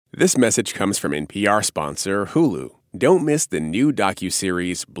This message comes from NPR sponsor Hulu. Don't miss the new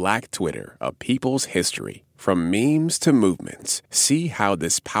docuseries Black Twitter, A People's History. From memes to movements, see how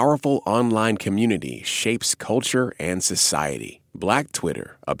this powerful online community shapes culture and society. Black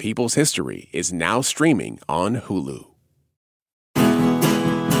Twitter, A People's History is now streaming on Hulu.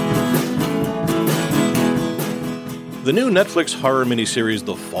 The new Netflix horror miniseries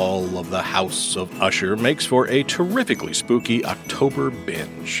The Fall of the House of Usher makes for a terrifically spooky October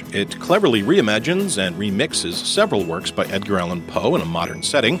binge. It cleverly reimagines and remixes several works by Edgar Allan Poe in a modern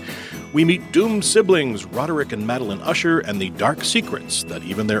setting. We meet doomed siblings Roderick and Madeline Usher and the dark secrets that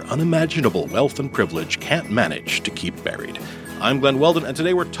even their unimaginable wealth and privilege can't manage to keep buried. I'm Glenn Weldon, and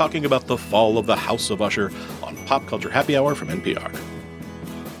today we're talking about The Fall of the House of Usher on Pop Culture Happy Hour from NPR.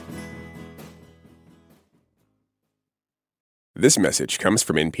 This message comes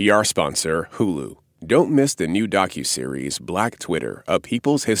from NPR sponsor Hulu. Don't miss the new docuseries Black Twitter, A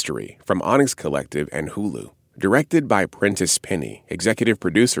People's History from Onyx Collective and Hulu. Directed by Prentice Penny, executive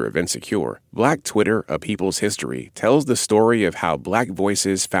producer of Insecure, Black Twitter, A People's History tells the story of how Black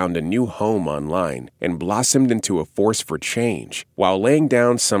voices found a new home online and blossomed into a force for change while laying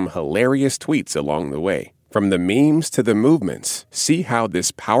down some hilarious tweets along the way. From the memes to the movements, see how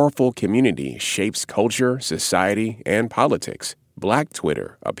this powerful community shapes culture, society, and politics. Black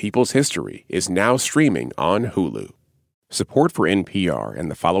Twitter, A People's History is now streaming on Hulu. Support for NPR and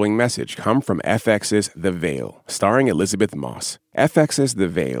the following message come from FX's The Veil, starring Elizabeth Moss. FX's The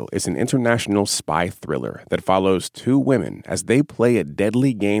Veil is an international spy thriller that follows two women as they play a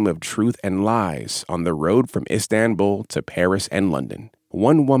deadly game of truth and lies on the road from Istanbul to Paris and London.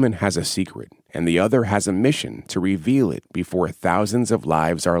 One woman has a secret, and the other has a mission to reveal it before thousands of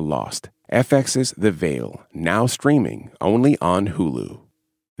lives are lost. FX's The Veil, now streaming only on Hulu.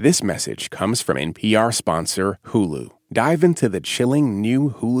 This message comes from NPR sponsor Hulu. Dive into the chilling new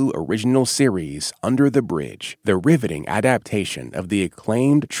Hulu original series, Under the Bridge, the riveting adaptation of the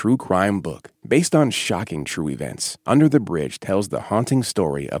acclaimed true crime book. Based on shocking true events, Under the Bridge tells the haunting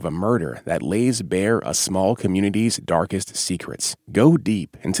story of a murder that lays bare a small community's darkest secrets. Go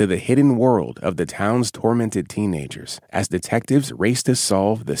deep into the hidden world of the town's tormented teenagers as detectives race to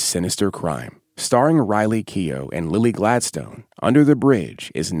solve the sinister crime. Starring Riley Keough and Lily Gladstone, Under the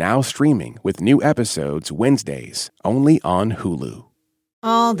Bridge is now streaming with new episodes Wednesdays, only on Hulu.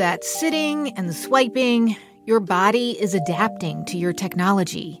 All that sitting and swiping, your body is adapting to your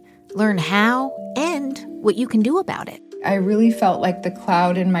technology. Learn how and what you can do about it. I really felt like the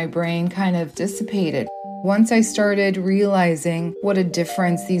cloud in my brain kind of dissipated. Once I started realizing what a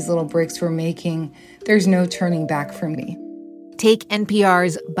difference these little breaks were making, there's no turning back for me. Take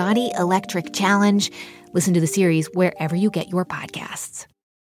NPR's Body Electric Challenge. Listen to the series wherever you get your podcasts.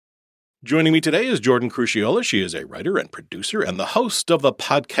 Joining me today is Jordan Crucchiola. She is a writer and producer and the host of the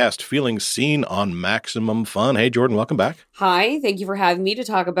podcast Feeling Seen on Maximum Fun. Hey, Jordan, welcome back. Hi, thank you for having me to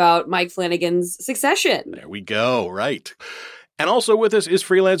talk about Mike Flanagan's Succession. There we go, right. And also with us is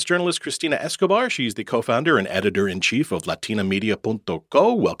freelance journalist Cristina Escobar. She's the co-founder and editor-in-chief of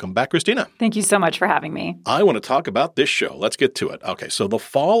latinamedia.co. Welcome back, Cristina. Thank you so much for having me. I want to talk about this show. Let's get to it. Okay, so The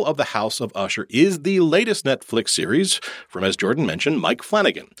Fall of the House of Usher is the latest Netflix series from, as Jordan mentioned, Mike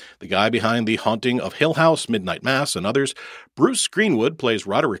Flanagan, the guy behind The Haunting of Hill House, Midnight Mass, and others. Bruce Greenwood plays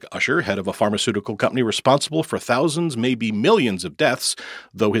Roderick Usher, head of a pharmaceutical company responsible for thousands, maybe millions of deaths,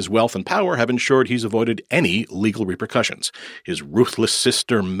 though his wealth and power have ensured he's avoided any legal repercussions. His ruthless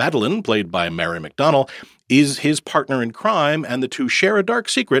sister, Madeline, played by Mary McDonnell, is his partner in crime, and the two share a dark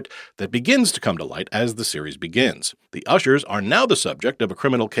secret that begins to come to light as the series begins. The Ushers are now the subject of a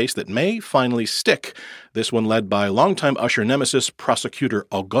criminal case that may finally stick, this one led by longtime Usher nemesis prosecutor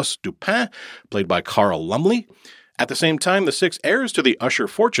Auguste Dupin, played by Carl Lumley. At the same time, the six heirs to the Usher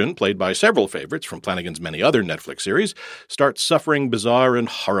fortune, played by several favorites from Flanagan's many other Netflix series, start suffering bizarre and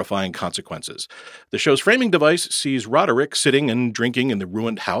horrifying consequences. The show's framing device sees Roderick sitting and drinking in the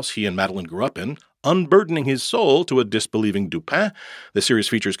ruined house he and Madeline grew up in, unburdening his soul to a disbelieving Dupin. The series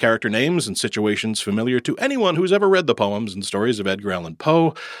features character names and situations familiar to anyone who's ever read the poems and stories of Edgar Allan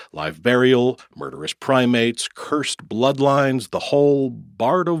Poe: live burial, murderous primates, cursed bloodlines, the whole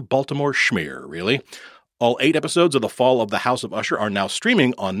Bard of Baltimore schmear, really. All 8 episodes of The Fall of the House of Usher are now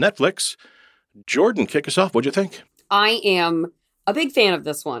streaming on Netflix. Jordan, kick us off. What'd you think? I am a big fan of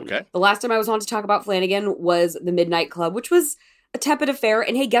this one. Okay. The last time I was on to talk about Flanagan was The Midnight Club, which was a tepid affair.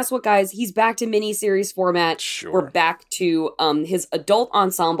 And hey, guess what, guys? He's back to miniseries format. Sure. We're back to his adult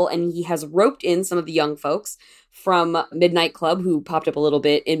ensemble, and he has roped in some of the young folks. from Midnight Club, who popped up a little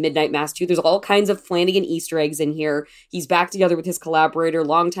bit in Midnight Mass 2. There's all kinds of Flanagan Easter eggs in here. He's back together with his collaborator,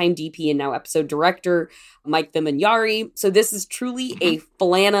 longtime DP and now episode director, Mike Vimagnari. So this is truly a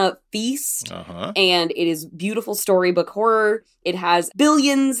Flana feast, and it is beautiful storybook horror. It has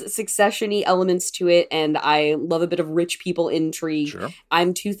billions Succession-y elements to it, and I love a bit of rich people intrigue. Sure.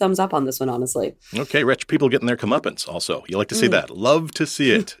 I'm 2 thumbs up on this one, honestly. Okay, rich people getting their comeuppance also. You like to see that. Love to see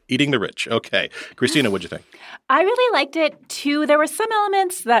it. Eating the rich. Okay. Christina, what'd you think? I really liked it, too. There were some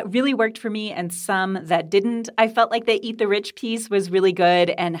elements that really worked for me and some that didn't. I felt like the Eat the Rich piece was really good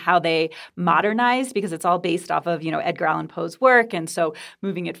and how they modernized, because it's all based off of, Edgar Allan Poe's work. And so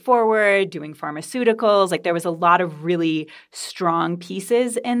moving it forward, doing pharmaceuticals, like there was a lot of really strong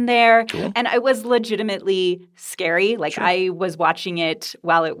pieces in there. Cool. And it was legitimately scary. Like I was watching it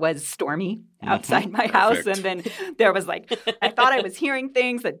while it was stormy outside my house. And then there was I thought I was hearing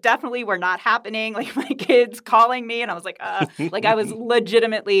things that definitely were not happening. Like my kids calling me and I was like I was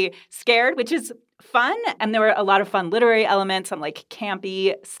legitimately scared, which is fun. And there were a lot of fun literary elements, some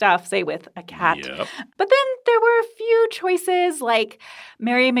campy stuff, say with a cat. Yep. But then there were a few choices like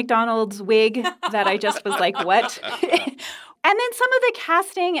Mary McDonald's wig that I just was like, what? And then some of the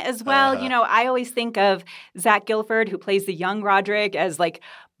casting as well. I always think of Zach Gilford, who plays the young Roderick, as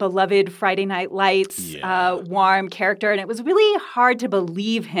beloved Friday Night Lights, warm character. And it was really hard to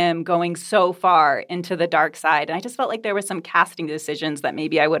believe him going so far into the dark side. And I just felt like there were some casting decisions that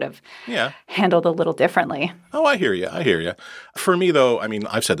maybe I would have handled a little differently. Oh, I hear you. For me, though,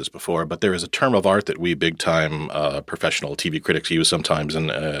 I've said this before, but there is a term of art that we big-time professional TV critics use sometimes,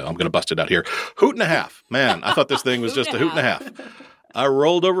 and I'm going to bust it out here. Hoot and a half. Man, I thought this thing was just a hoot and a half. I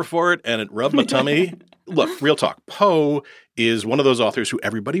rolled over for it, and it rubbed my tummy. Look, real talk. Poe is one of those authors who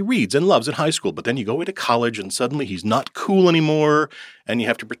everybody reads and loves in high school, but then you go into college and suddenly he's not cool anymore, and you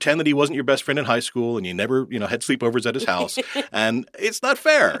have to pretend that he wasn't your best friend in high school, and you never, had sleepovers at his house, and it's not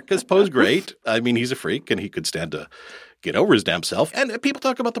fair because Poe's great. He's a freak, and he could stand to get over his damn self. And people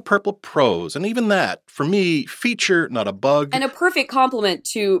talk about the purple prose, and even that, for me, feature, not a bug. And a perfect compliment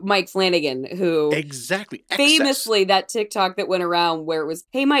to Mike Flanagan, who exactly famously that TikTok that went around where it was,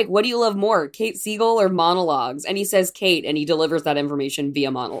 hey, Mike, what do you love more, Kate Siegel or monologues? And he says Kate, and he delivers that information via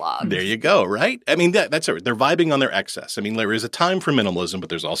monologue. There you go, right? That's it. They're vibing on their excess. There is a time for minimalism, but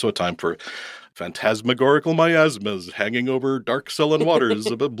there's also a time for phantasmagorical miasmas hanging over dark sullen waters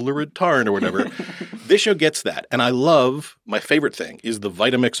of a lurid tarn or whatever. This show gets that. And I love, my favorite thing is the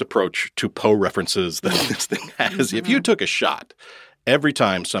Vitamix approach to Poe references that this thing has. If you took a shot every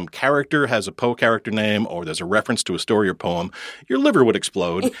time some character has a Poe character name or there's a reference to a story or poem, your liver would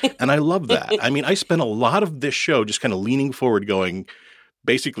explode. And I love that. I spent a lot of this show just kind of leaning forward going,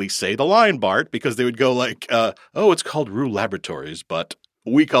 basically say the line, Bart, because they would go it's called Rue Laboratories, but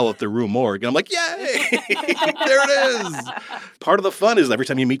we call it the Rue Morgue. And I'm like, yay! There it is! Part of the fun is every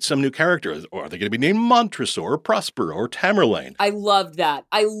time you meet some new character, or are they going to be named Montresor or Prosper or Tamerlane? I loved that.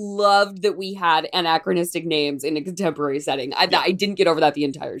 I loved that we had anachronistic names in a contemporary setting. I didn't get over that the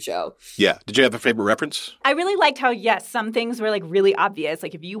entire show. Yeah. Did you have a favorite reference? I really liked how, some things were really obvious.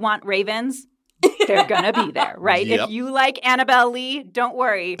 Like if you want ravens, they're going to be there, right? Yep. If you like Annabelle Lee, don't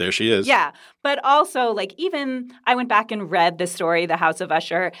worry. There she is. Yeah. But also, even I went back and read the story, The House of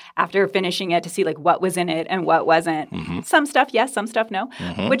Usher, after finishing it to see, what was in it and what wasn't. Mm-hmm. Some stuff, yes. Some stuff, no,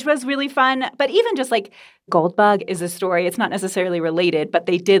 which was really fun. But even just, Goldbug is a story. It's not necessarily related, but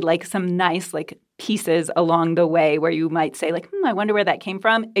they did, some nice, pieces along the way where you might say, I wonder where that came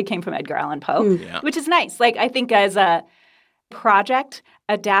from. It came from Edgar Allan Poe, which is nice. I think as a project,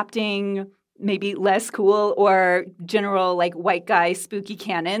 adapting maybe less cool or general white guy spooky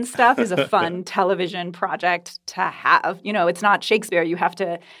canon stuff is a fun television project to have. It's not Shakespeare. You have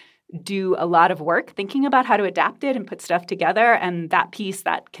to do a lot of work thinking about how to adapt it and put stuff together. And that piece,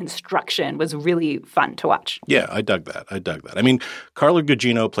 that construction was really fun to watch. Yeah, I dug that. Carla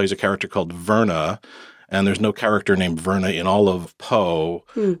Gugino plays a character called Verna, and there's no character named Verna in all of Poe.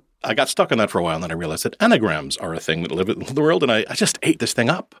 I got stuck on that for a while, and then I realized that anagrams are a thing that live in the world, and I just ate this thing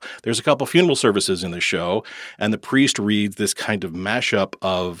up. There's a couple funeral services in the show, and the priest reads this kind of mashup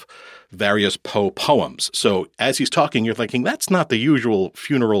of various Poe poems. So as he's talking, you're thinking, that's not the usual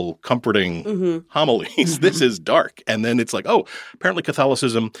funeral comforting homilies. This is dark. And then it's apparently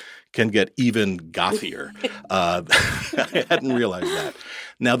Catholicism can get even gothier. I hadn't realized that.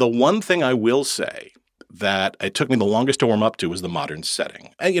 Now, the one thing I will say that it took me the longest to warm up to was the modern setting.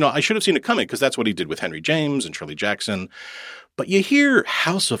 And, I should have seen it coming because that's what he did with Henry James and Shirley Jackson. But you hear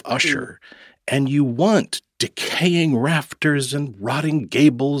House of Usher and you want decaying rafters and rotting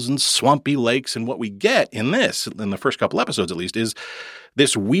gables and swampy lakes. And what we get in this, in the first couple episodes at least, is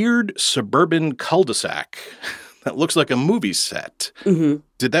this weird suburban cul-de-sac that looks like a movie set. Mm-hmm.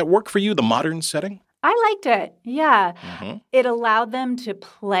 Did that work for you, the modern setting? I liked it. Yeah. Mm-hmm. It allowed them to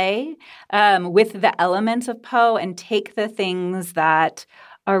play with the elements of Poe and take the things that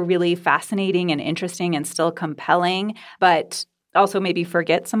are really fascinating and interesting and still compelling, but also maybe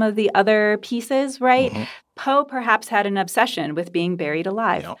forget some of the other pieces, right? Mm-hmm. Poe perhaps had an obsession with being buried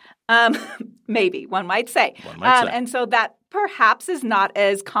alive. Yep. Maybe, one might say. And so that perhaps is not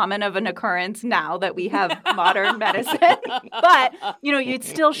as common of an occurrence now that we have modern medicine. But, it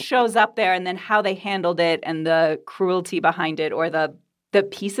still shows up there, and then how they handled it and the cruelty behind it or the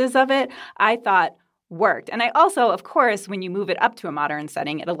pieces of it, I thought worked. And I also, of course, when you move it up to a modern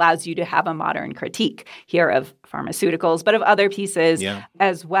setting, it allows you to have a modern critique here of pharmaceuticals, but of other pieces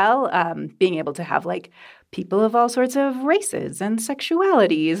as well, being able to have people of all sorts of races and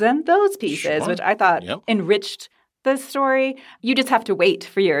sexualities and those pieces, which I thought enriched the story. You just have to wait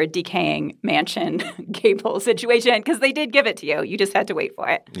for your decaying mansion gable situation because they did give it to you. You just had to wait for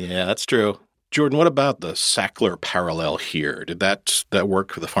it. Yeah, that's true. Jordan, what about the Sackler parallel here? Did that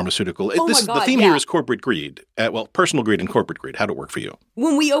work for the pharmaceutical? The theme here is corporate greed. Personal greed and corporate greed. How did it work for you?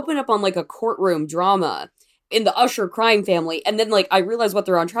 When we open up on a courtroom drama in the Usher crime family, and then I realized what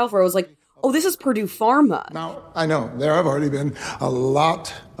they're on trial for, I was like, oh, this is Purdue Pharma. Now, I know there have already been a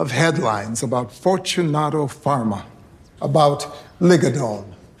lot of headlines about Fortunato Pharma, about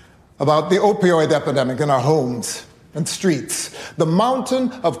Ligadone, about the opioid epidemic in our homes and streets, the mountain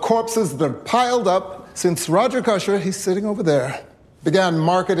of corpses that have piled up since Roger Usher, he's sitting over there, began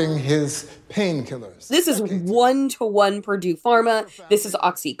marketing his painkillers. This is one-to-one Purdue Pharma. This is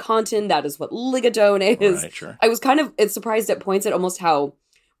OxyContin. That is what Ligadone is. Right, sure. I was kind of surprised at points at almost how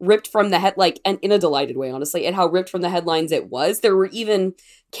ripped from the and in a delighted way, honestly, at how ripped from the headlines it was. There were even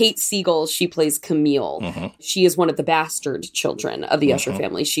Kate Siegel, she plays Camille. Mm-hmm. She is one of the bastard children of the Usher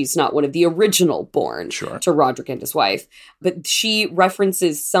family. She's not one of the original born to Roderick and his wife. But she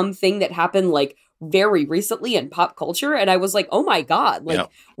references something that happened very recently in pop culture. And I was like, oh my God,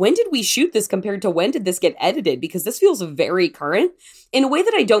 when did we shoot this compared to when did this get edited? Because this feels very current in a way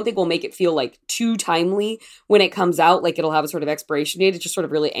that I don't think will make it feel too timely when it comes out. It'll have a sort of expiration date. It just sort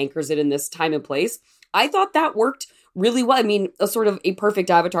of really anchors it in this time and place. I thought that worked really well. I mean, a sort of a perfect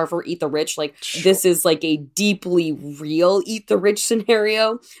avatar for Eat the Rich. This is a deeply real Eat the Rich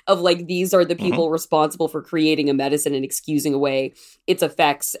scenario of these are the people responsible for creating a medicine and excusing away its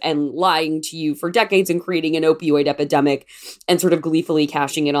effects and lying to you for decades and creating an opioid epidemic and sort of gleefully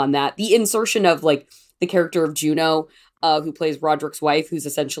cashing in on that. The insertion of the character of Juno, who plays Roderick's wife, who's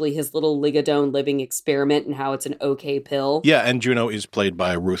essentially his little Ligadone living experiment and how it's an okay pill. Yeah, and Juno is played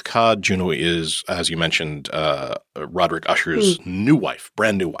by Ruth Codd. Juno is, as you mentioned, Roderick Usher's new wife,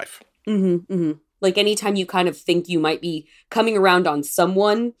 brand new wife. Mm-hmm, mm-hmm. Anytime you kind of think you might be coming around on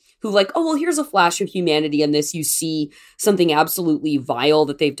someone who here's a flash of humanity in this, you see something absolutely vile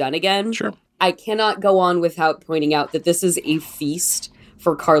that they've done again. Sure. I cannot go on without pointing out that this is a feast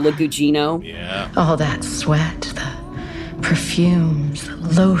for Carla Gugino. Yeah. All that sweat, the perfumes, the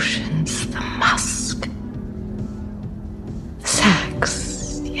lotions, the musk.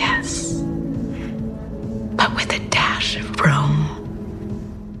 Sex, yes. But with a dash of Rome.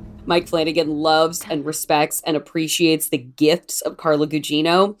 Mike Flanagan loves and respects and appreciates the gifts of Carla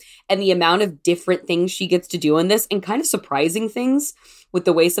Gugino and the amount of different things she gets to do in this and kind of surprising things with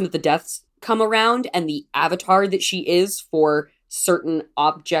the way some of the deaths come around and the avatar that she is for certain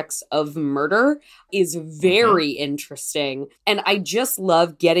objects of murder is very interesting. And I just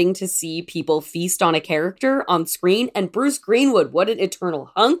love getting to see people feast on a character on screen. And Bruce Greenwood, what an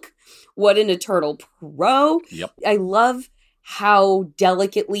eternal hunk. What an eternal pro. Yep. I love how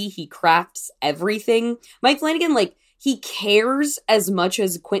delicately he crafts everything. Mike Flanagan, he cares as much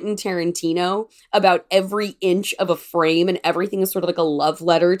as Quentin Tarantino about every inch of a frame, and everything is sort of a love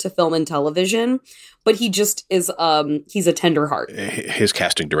letter to film and television. But he just is, he's a tender heart. His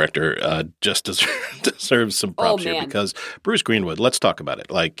casting director just deserves some props here because Bruce Greenwood, let's talk about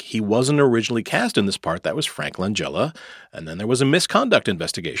it. He wasn't originally cast in this part. That was Frank Langella. And then there was a misconduct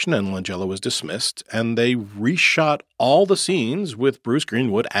investigation and Langella was dismissed. And they reshot all the scenes with Bruce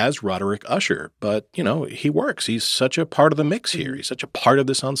Greenwood as Roderick Usher. But, he works. He's such a part of the mix here. He's such a part of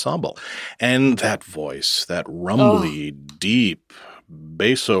this ensemble. And that voice, that rumbly, deep,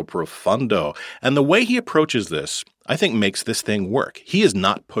 basso profundo. And the way he approaches this, I think, makes this thing work. He is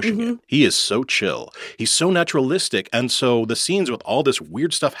not pushing it. He is so chill. He's so naturalistic. And so the scenes with all this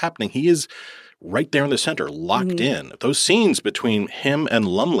weird stuff happening, he is right there in the center, locked in. Those scenes between him and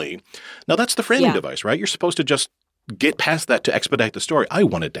Lumley. Now, that's the framing device, right? You're supposed to just get past that to expedite the story. I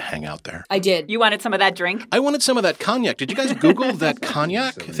wanted to hang out there. I did. You wanted some of that drink? I wanted some of that cognac. Did you guys Google that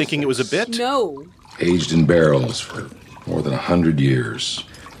cognac, thinking it was a bit? No. Aged in barrels for more than 100 years.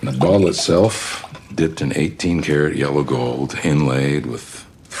 And the bottle itself dipped in 18-karat yellow gold, inlaid with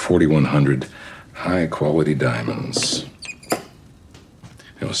 4,100 high-quality diamonds.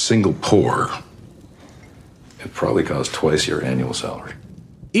 A single pour, it probably cost twice your annual salary.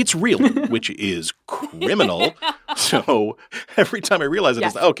 It's real, which is criminal. So every time I realize it,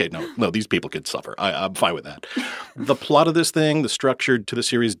 it's like, okay, no, these people could suffer. I'm fine with that. The plot of this thing, the structure to the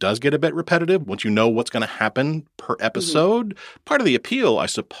series does get a bit repetitive once you know what's going to happen per episode. Part of the appeal, I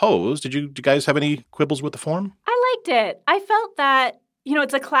suppose. Did you guys have any quibbles with the form? I liked it. I felt that,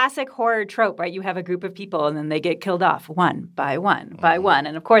 it's a classic horror trope, right? You have a group of people and then they get killed off one by one by one.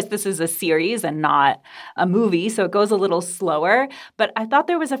 And of course, this is a series and not a movie, so it goes a little slower. But I thought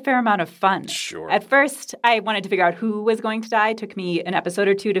there was a fair amount of fun. Sure. At first, I wanted to figure out who was going to die. It took me an episode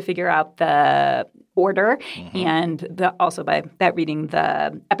or two to figure out the order. And also by that, reading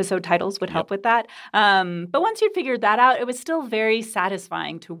the episode titles would help with that. But once you'd figured that out, it was still very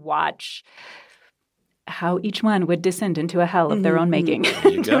satisfying to watch how each one would descend into a hell of their own making.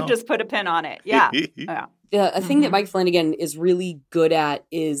 Don't just put a pin on it. Yeah. A thing that Mike Flanagan is really good at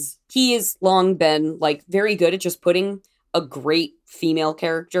is he has long been very good at just putting a great female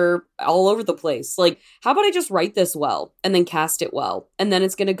character all over the place. Like, how about I just write this well and then cast it well and then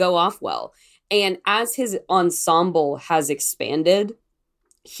it's going to go off well. And as his ensemble has expanded,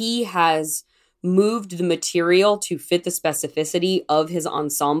 he has moved the material to fit the specificity of his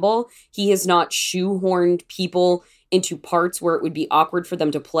ensemble. He has not shoehorned people into parts where it would be awkward for them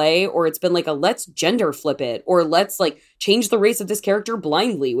to play, or it's been let's gender flip it, or let's change the race of this character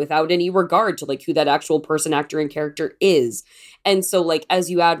blindly without any regard to who that actual person, actor, and character is. And so as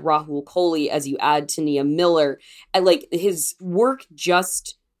you add Rahul Kohli, as you add Tania Miller, his work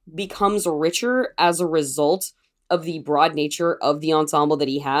just becomes richer as a result of the broad nature of the ensemble that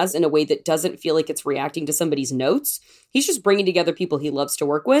he has in a way that doesn't feel like it's reacting to somebody's notes. He's just bringing together people he loves to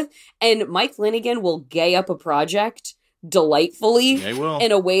work with. And Mike Flanagan will gay up a project delightfully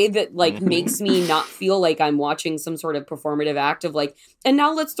in a way that makes me not feel like I'm watching some sort of performative act of and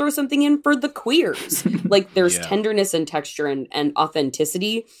now let's throw something in for the queers. There's tenderness and texture and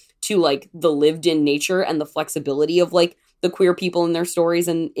authenticity to the lived in nature and the flexibility of the queer people in their stories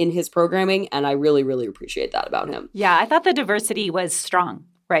and in his programming. And I really, really appreciate that about him. Yeah, I thought the diversity was strong,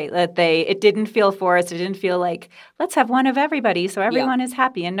 right? That it didn't feel forced. It didn't feel let's have one of everybody so everyone is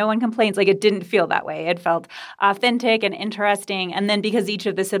happy and no one complains. It didn't feel that way. It felt authentic and interesting. And then because each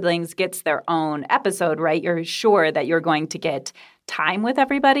of the siblings gets their own episode, right, you're sure that you're going to get time with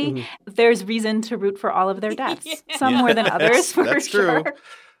everybody. There's reason to root for all of their deaths. Some more than others, for that's sure. True.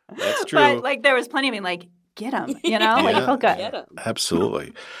 That's true. But there was plenty of get them, it felt good.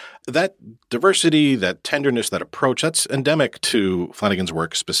 Absolutely. That diversity, that tenderness, that approach, that's endemic to Flanagan's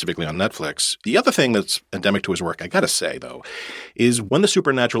work, specifically on Netflix. The other thing that's endemic to his work, I gotta say, though, is when the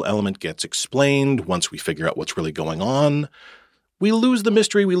supernatural element gets explained, once we figure out what's really going on, we lose the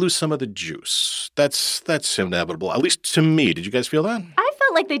mystery, we lose some of the juice. That's inevitable, at least to me. Did you guys feel that? I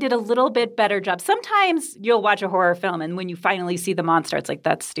felt like they did a little bit better job. Sometimes you'll watch a horror film and when you finally see the monster, it's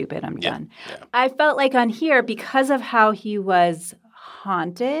that's stupid, I'm done. Yeah. I felt like on here, because of how he was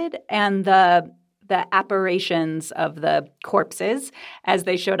haunted and the apparitions of the corpses as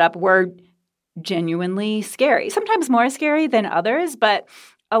they showed up were genuinely scary. Sometimes more scary than others, but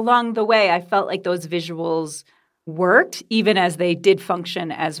along the way, I felt like those visuals worked even as they did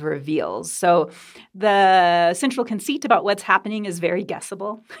function as reveals. So the central conceit about what's happening is very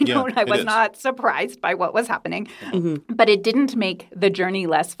guessable. I was not surprised by what was happening, but it didn't make the journey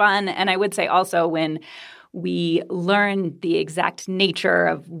less fun. And I would say also when we learn the exact nature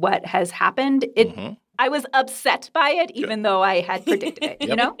of what has happened, I was upset by it, even though I had predicted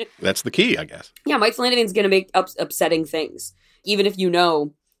it, That's the key, I guess. Yeah, Mike Flanagan's going to make upsetting things. Even if you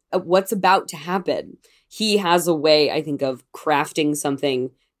know what's about to happen, he has a way, I think, of crafting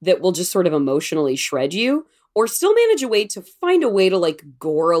something that will just sort of emotionally shred you or still manage a way to find a way to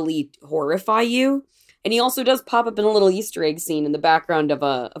gorily horrify you. And he also does pop up in a little Easter egg scene in the background of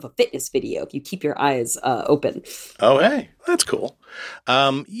a fitness video if you keep your eyes open. Oh, hey, that's cool.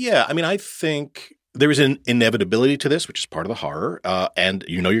 I think there is an inevitability to this, which is part of the horror. And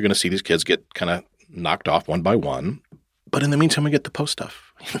you're going to see these kids get kind of knocked off one by one. But in the meantime, we get the post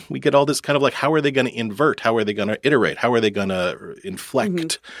stuff. we get all this kind of like, how are they going to invert? How are they going to iterate? How are they going to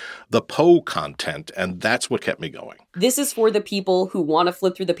inflect the Poe content? And that's what kept me going. This is for the people who want to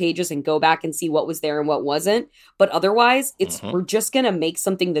flip through the pages and go back and see what was there and what wasn't. But otherwise, we're just going to make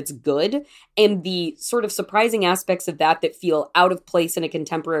something that's good. And the sort of surprising aspects of that feel out of place in a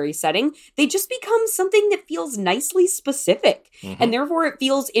contemporary setting, they just become something that feels nicely specific. And therefore, it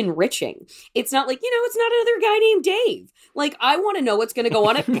feels enriching. It's not like, it's not another guy named Dave. Like, I want to know what's going to go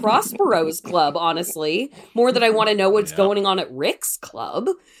on at Prospero's club, honestly, more than I want to know what's going on at Rick's club.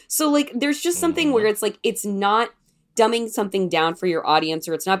 So, like, there's just something where it's like, it's not dumbing something down for your audience,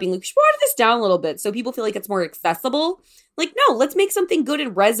 or it's not being like, water this down a little bit so people feel like it's more accessible. Like, no, let's make something good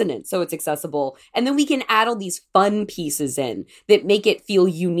and resonant so it's accessible. And then we can add all these fun pieces in that make it feel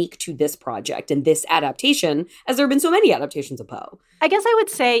unique to this project and this adaptation, as there have been so many adaptations of Poe. I guess I would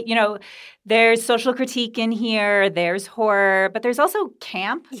say, there's social critique in here, there's horror, but there's also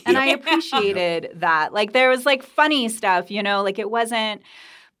camp. And I appreciated that. Like, there was, like, funny stuff, like it wasn't –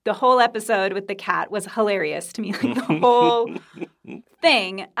 the whole episode with the cat was hilarious to me, like the whole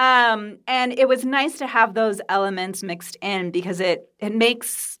thing. And it was nice to have those elements mixed in because it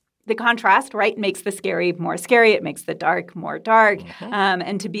makes the contrast, right? It makes the scary more scary. It makes the dark more dark.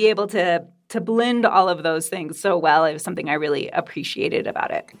 And to be able to blend all of those things so well, it was something I really appreciated about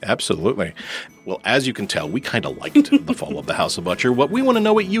it. Absolutely. Well, as you can tell, we kind of liked The Fall of the House of Usher. What we want to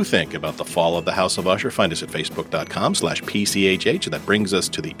know what you think about The Fall of the House of Usher. Find us at facebook.com/PCHH. That brings us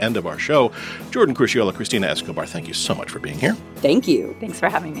to the end of our show. Jordan Crucchiola, Christina Escobar, thank you so much for being here. Thank you. Thanks for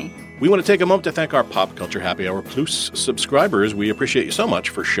having me. We want to take a moment to thank our Pop Culture Happy Hour Plus subscribers. We appreciate you so much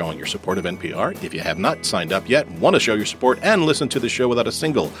for showing your support of NPR. If you have not signed up yet, want to show your support and listen to the show without a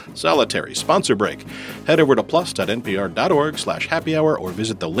single solitary sponsor break, head over to plus.npr.org/happy hour or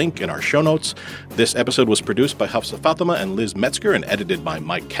visit the link in our show notes. This episode was produced by Hafsa Fatima and Liz Metzger and edited by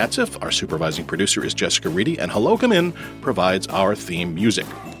Mike Katzeff. Our supervising producer is Jessica Reedy, and Hello Come In provides our theme music.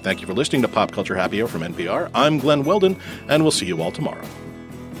 Thank you for listening to Pop Culture Happy Hour from NPR. I'm Glenn Weldon, and we'll see you all tomorrow.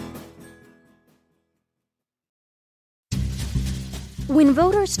 When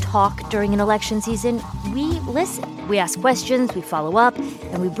voters talk during an election season, we listen. We ask questions, we follow up,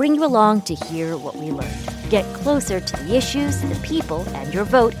 and we bring you along to hear what we learned. Get closer to the issues, the people, and your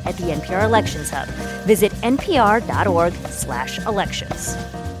vote at the NPR Elections Hub. Visit npr.org/elections.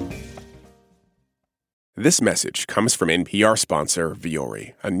 This message comes from NPR sponsor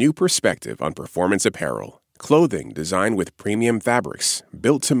Vuori, a new perspective on performance apparel. Clothing designed with premium fabrics,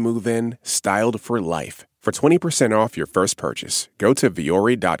 built to move in, styled for life. For 20% off your first purchase, go to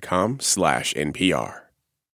vuori.com/NPR.